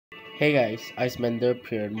Hey guys, Icemander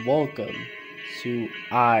here and welcome to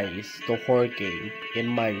Ice, the horror game in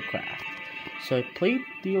Minecraft. So I played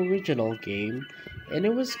the original game and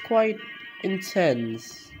it was quite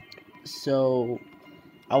intense. So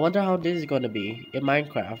I wonder how this is gonna be in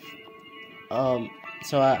Minecraft. Um,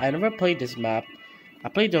 so I never played this map. I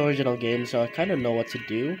played the original game, so I kind of know what to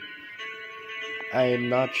do. I'm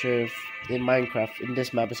not sure if in Minecraft in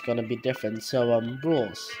this map is gonna be different. So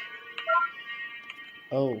rules.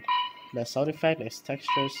 Oh, nice sound effect, nice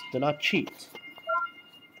textures. Do not cheat.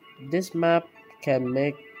 This map can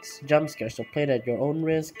make jump scares, so play it at your own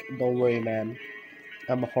risk. Don't worry, man.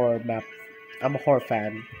 I'm a horror map. I'm a horror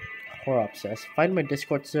fan. Horror obsessed. Find my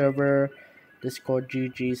Discord server, Discord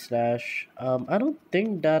GG slash. I don't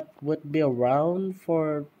think that would be around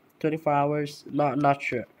for 24 hours. Not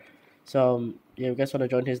sure. So yeah, if you guys wanna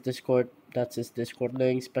join his Discord, that's his Discord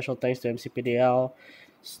link. Special thanks to MCPDL.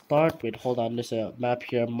 Start with hold on. There's a map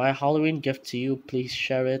here. My Halloween gift to you. Please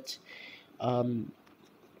share it. Um,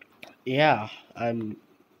 yeah, I'm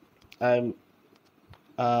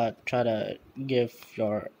try to give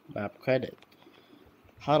your map credit.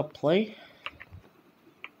 How to play?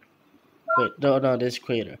 Wait, no, this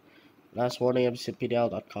creator. Last warning,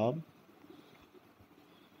 mcpdl.com.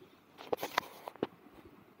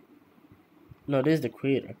 No, this is the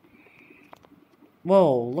creator.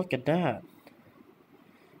 Whoa, look at that.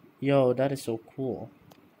 Yo, that is so cool.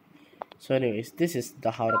 So anyways, this is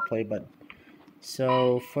the how to play button.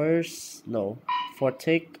 So first, no. For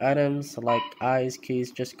take items like eyes,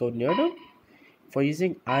 keys, just go near them. For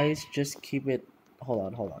using eyes, just keep it,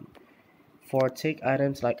 hold on. For take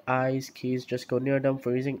items like eyes, keys, just go near them.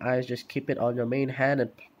 For using eyes, just keep it on your main hand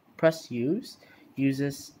and press use.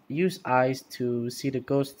 Use eyes to see the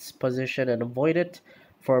ghost's position and avoid it.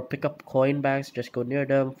 For pick up coin bags, just go near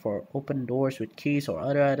them. For open doors with keys or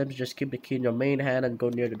other items, just keep the key in your main hand and go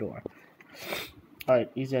near the door.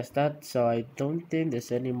 Alright, easy as that. So I don't think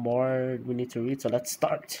there's any more we need to read. So let's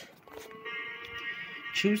start.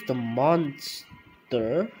 Choose the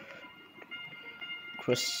monster.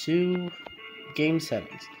 Pursue game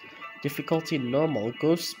settings. Difficulty normal.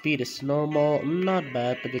 Ghost speed is normal. Not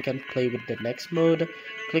bad, but you can play with the next mode.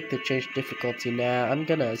 Click to change difficulty now. I'm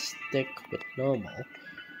gonna stick with normal.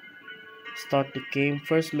 Start the game.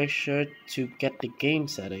 First, make sure to get the game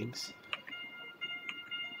settings.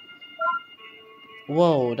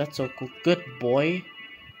 Whoa, that's so cool. Good boy.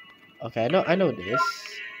 Okay, I know this.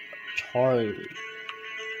 Charlie.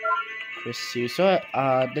 Pursue. So,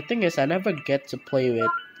 the thing is, I never get to play with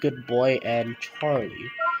Good Boy and Charlie.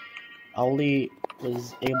 I only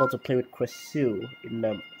was able to play with Cresu in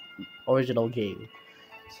the original game.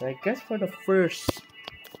 So I guess for the first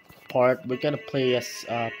part, we're gonna play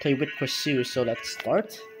with Cresu. So let's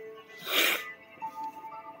start.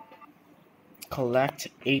 Collect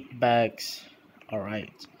 8 bags. All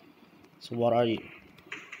right. So what are you?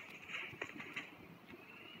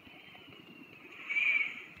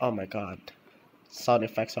 Oh my god. Sound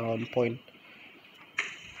effects are on point.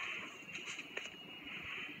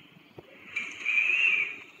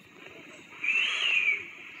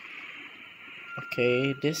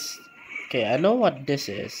 Okay, okay, I know what this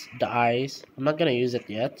is. The eyes. I'm not gonna use it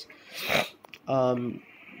yet.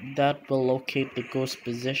 That will locate the ghost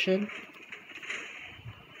position.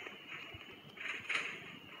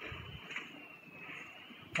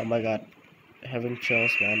 Oh my god, having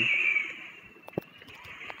chills, man.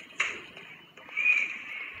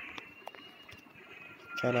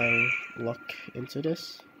 Can I look into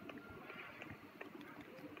this?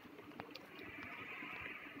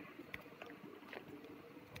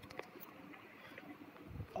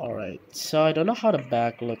 Alright, so I don't know how the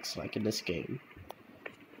bag looks like in this game.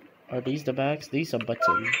 Are these the bags? These are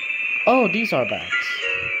buttons. Oh, these are bags.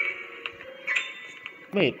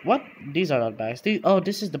 Wait, what? These are not bags. Oh,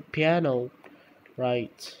 this is the piano.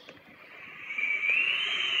 Right.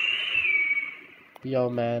 Yo,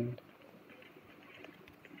 man.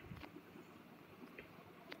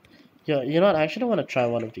 Yo, you know what? I actually want to try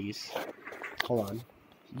one of these. Hold on.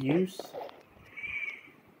 Use.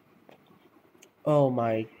 Oh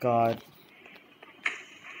my god.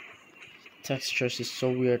 Textures is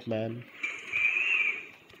so weird, man.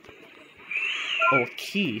 Oh,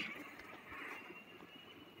 key.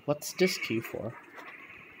 What's this key for?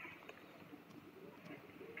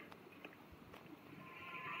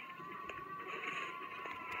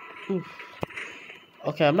 Oof.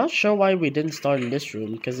 Okay, I'm not sure why we didn't start in this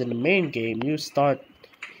room, because in the main game, you start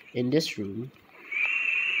in this room.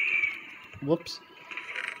 Whoops.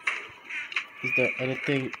 Is there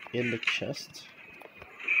anything in the chest?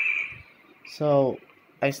 So,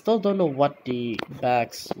 I still don't know what the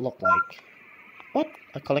bags look like. What?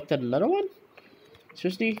 I collected another one?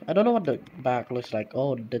 Seriously? I don't know what the back looks like.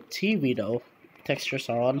 Oh, the TV though. Textures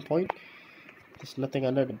are on point. There's nothing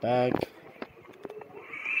under the bag.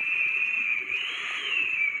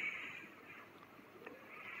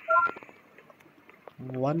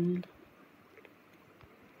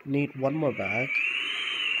 Need one more bag.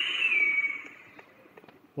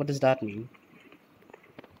 What does that mean?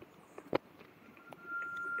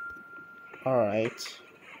 Alright.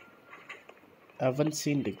 I haven't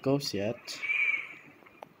seen the ghost yet.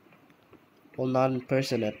 Well, not in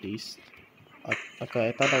person at least. Okay,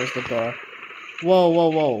 I thought that was the door. Whoa, whoa,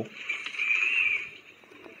 whoa.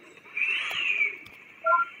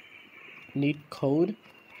 Need code?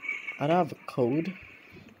 I don't have a code.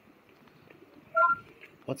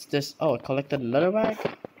 What's this? Oh, I collected another bag?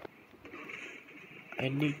 I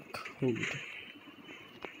need code.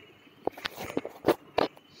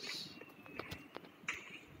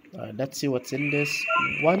 Alright, let's see what's in this.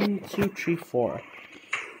 1, 2, 3, 4.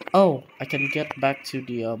 Oh, I can get back to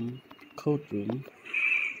the code room.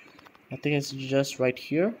 I think it's just right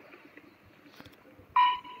here.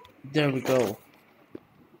 There we go.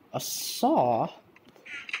 A saw?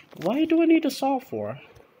 Why do I need a saw for?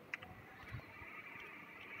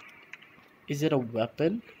 Is it a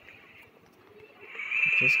weapon?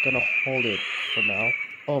 Just gonna hold it for now.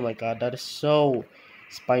 Oh my god, that is so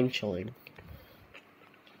spine chilling.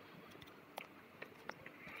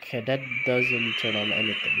 Okay, that doesn't turn on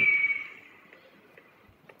anything.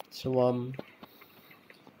 So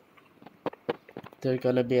there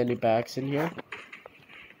gonna be any bags in here?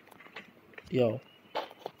 Yo.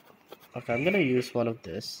 Okay, I'm gonna use one of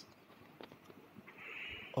this.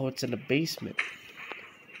 Oh, it's in the basement.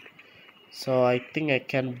 So I think I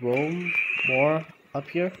can roam more up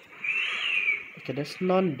here. Okay, there's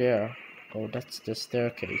none there. Oh, that's the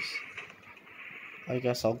staircase. I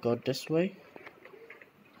guess I'll go this way.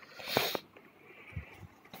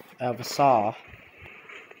 I have a saw.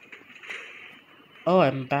 Oh,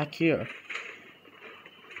 I'm back here.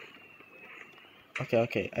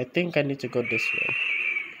 Okay. I think I need to go this way.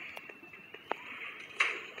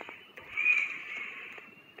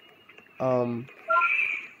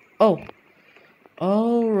 Oh.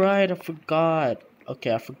 Oh, right, I forgot.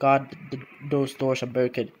 Okay, I forgot those doors are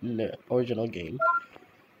barricaded in the original game.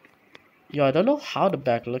 Yo, I don't know how the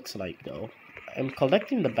bag looks like though. I'm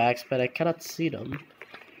collecting the bags, but I cannot see them.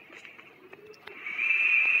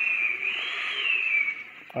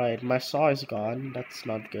 Alright, my saw is gone. That's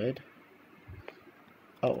not good.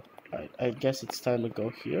 Oh, alright. I guess it's time to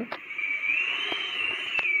go here.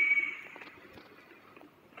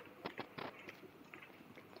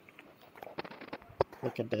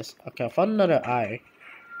 Look at this. Okay, I found another eye.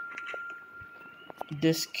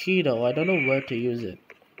 This key though, I don't know where to use it.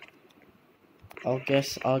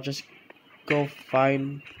 I'll just go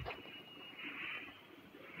find...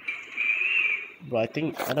 But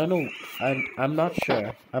I don't know. I'm not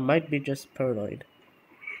sure. I might be just paranoid.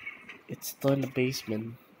 It's still in the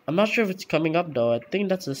basement. I'm not sure if it's coming up though. I think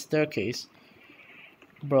that's a staircase.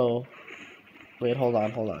 Bro. Wait, hold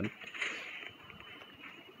on.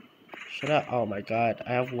 Should I? Oh my god.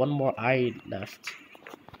 I have one more eye left.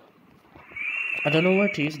 I don't know where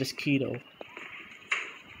to use this key though.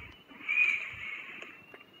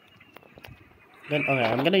 Then, okay,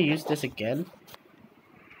 I'm gonna use this again.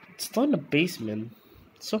 It's still in the basement.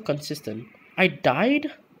 It's so consistent. I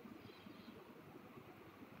died?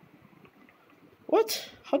 What?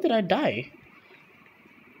 How did I die?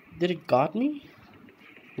 Did it got me?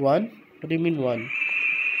 Run? What do you mean run?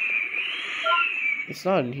 It's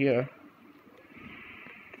not in here.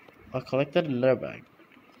 I collected another bag.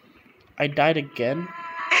 I died again?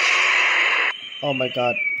 Oh my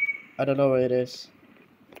god. I don't know where it is.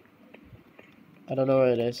 I don't know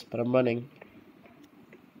where it is, but I'm running.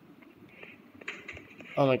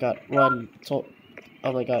 Oh my god, run. Oh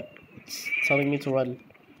my god. It's telling me to run.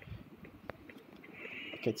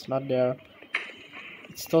 Okay, it's not there.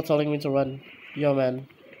 It's still telling me to run. Yo, man.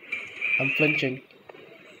 I'm flinching.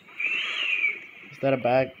 Is that a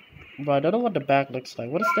bag? Bro, I don't know what the bag looks like.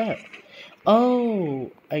 What is that?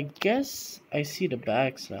 Oh, I guess I see the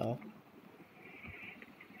bags now.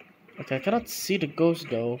 Okay, I cannot see the ghost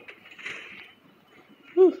though.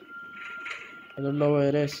 Whew. I don't know where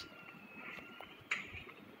it is.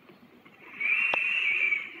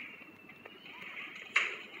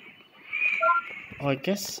 Oh, I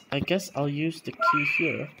guess I'll use the key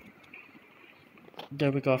here.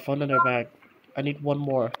 There we go, I found another bag. I need one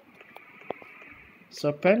more. So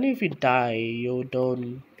apparently if you die, you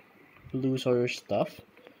don't lose all your stuff.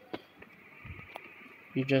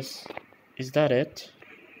 You just... Is that it?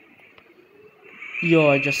 Yo,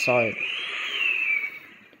 I just saw it.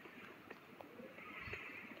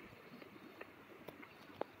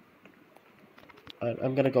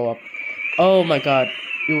 I'm gonna go up. Oh my god,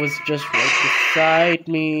 it was just right beside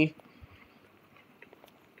me.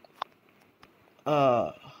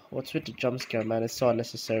 Uh, what's with the jump scare, man? It's so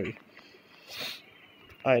unnecessary.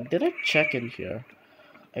 Alright, did I check in here?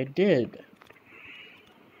 I did.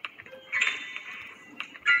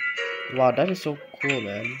 Wow, that is so cool,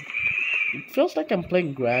 man. It feels like I'm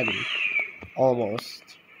playing Granny. Almost.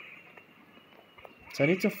 So I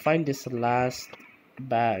need to find this last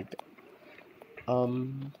bag.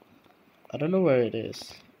 I don't know where it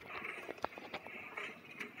is.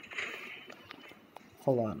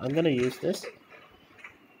 Hold on, I'm gonna use this.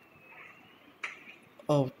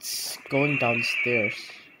 Oh, it's going downstairs.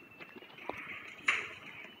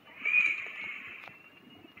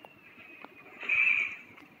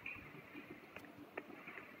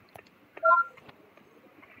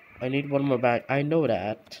 I need one more bag. I know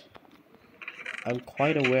that. I'm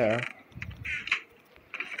quite aware.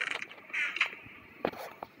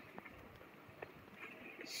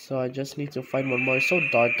 So I just need to find one more. It's so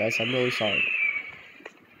dark, guys. I'm really sorry.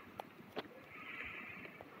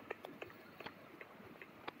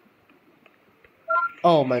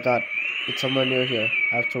 Oh my god. It's somewhere near here.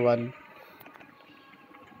 I have to run.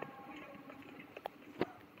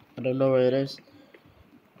 I don't know where it is.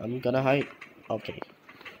 I'm gonna hide. Okay.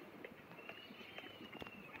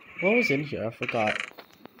 What was in here? I forgot.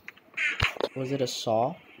 Was it a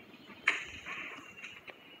saw?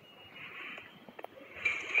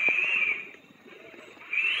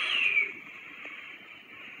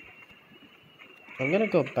 I'm gonna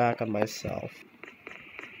go back on myself.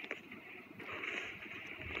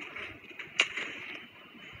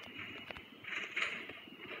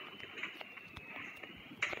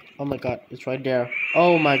 Oh my god, it's right there.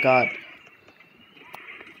 Oh my god.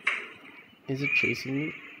 Is it chasing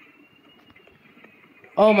me?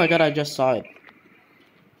 Oh my god, I just saw it.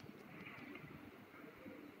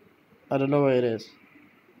 I don't know where it is.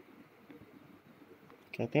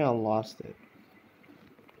 Okay, I think I lost it.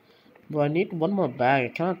 Bro, I need one more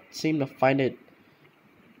bag. I cannot seem to find it.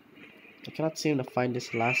 I cannot seem to find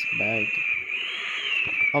this last bag.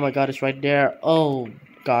 Oh my god, it's right there. Oh,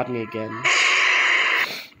 got me again.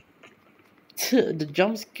 The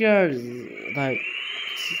jump scares, like,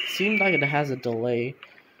 seems like it has a delay.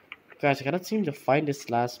 Guys, I cannot seem to find this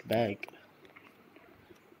last bag.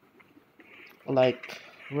 Like,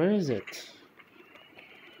 where is it?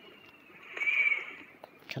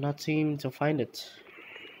 Cannot seem to find it.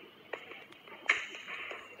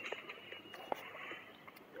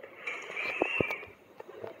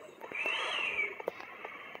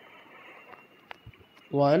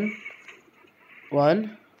 One.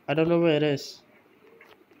 I don't know where it is.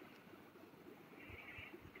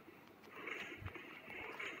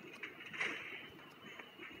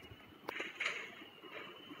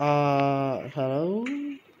 Hello?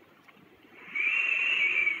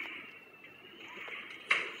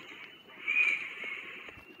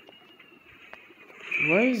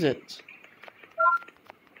 Where is it?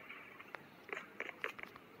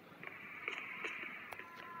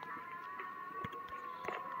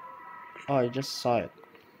 Oh, I just saw it.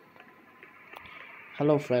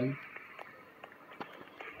 Hello, friend.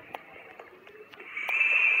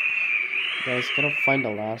 Guys, gotta find the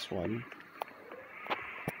last one.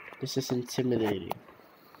 This is intimidating.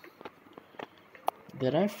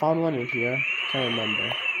 Did I find one in here? Can't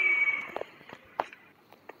remember.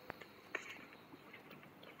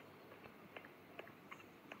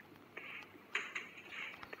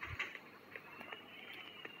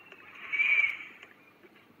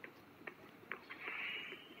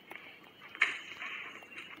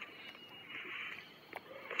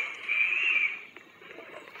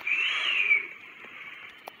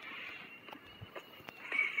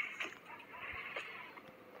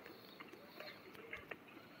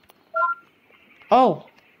 Oh,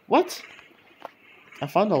 what? I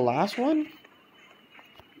found the last one?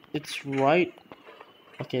 It's right.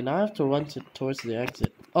 Okay, now I have to run towards the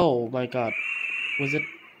exit. Oh my god. Was it?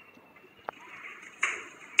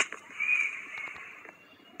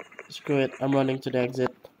 Screw it. I'm running to the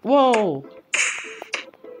exit. Whoa!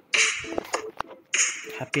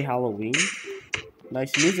 Happy Halloween.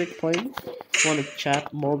 Nice music playing. If you want to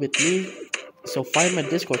chat more with me, so find my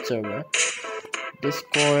Discord server.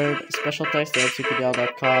 Discord, special text at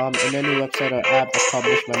cpdl.com, and any website or app that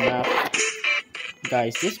publish my map.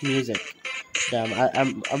 Guys, this music, damn,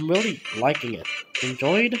 I'm really liking it.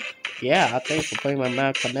 Enjoyed? Yeah, thanks for playing my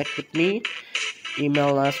map. Connect with me.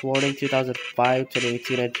 Email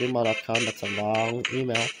lastwarning20052018@gmail.com. That's a long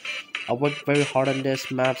email. I worked very hard on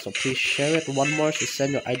this map, so please share it. One more, so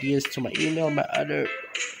send your ideas to my email. My other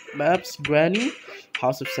maps, Granny,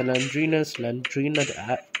 House of Salandrina,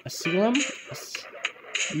 Salandrina Asylum,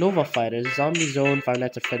 Nova Fighters, Zombie Zone, Five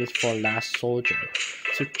Nights at Freddy's 4, Last Soldier.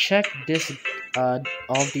 So check this,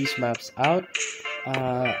 all these maps out.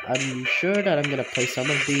 I'm sure that I'm gonna play some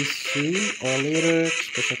of these soon or later.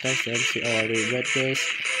 Special thanks to MC. Oh, I already read this.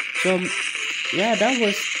 So yeah, that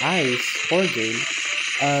was Ice Horror Game.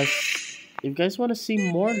 If you guys want to see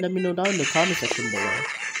more, let me know down in the comment section below.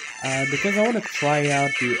 Because I want to try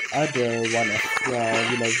out the other one of,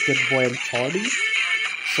 Good Boy and Charlie.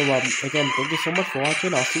 So again, thank you so much for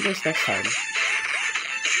watching. I'll see you guys next time.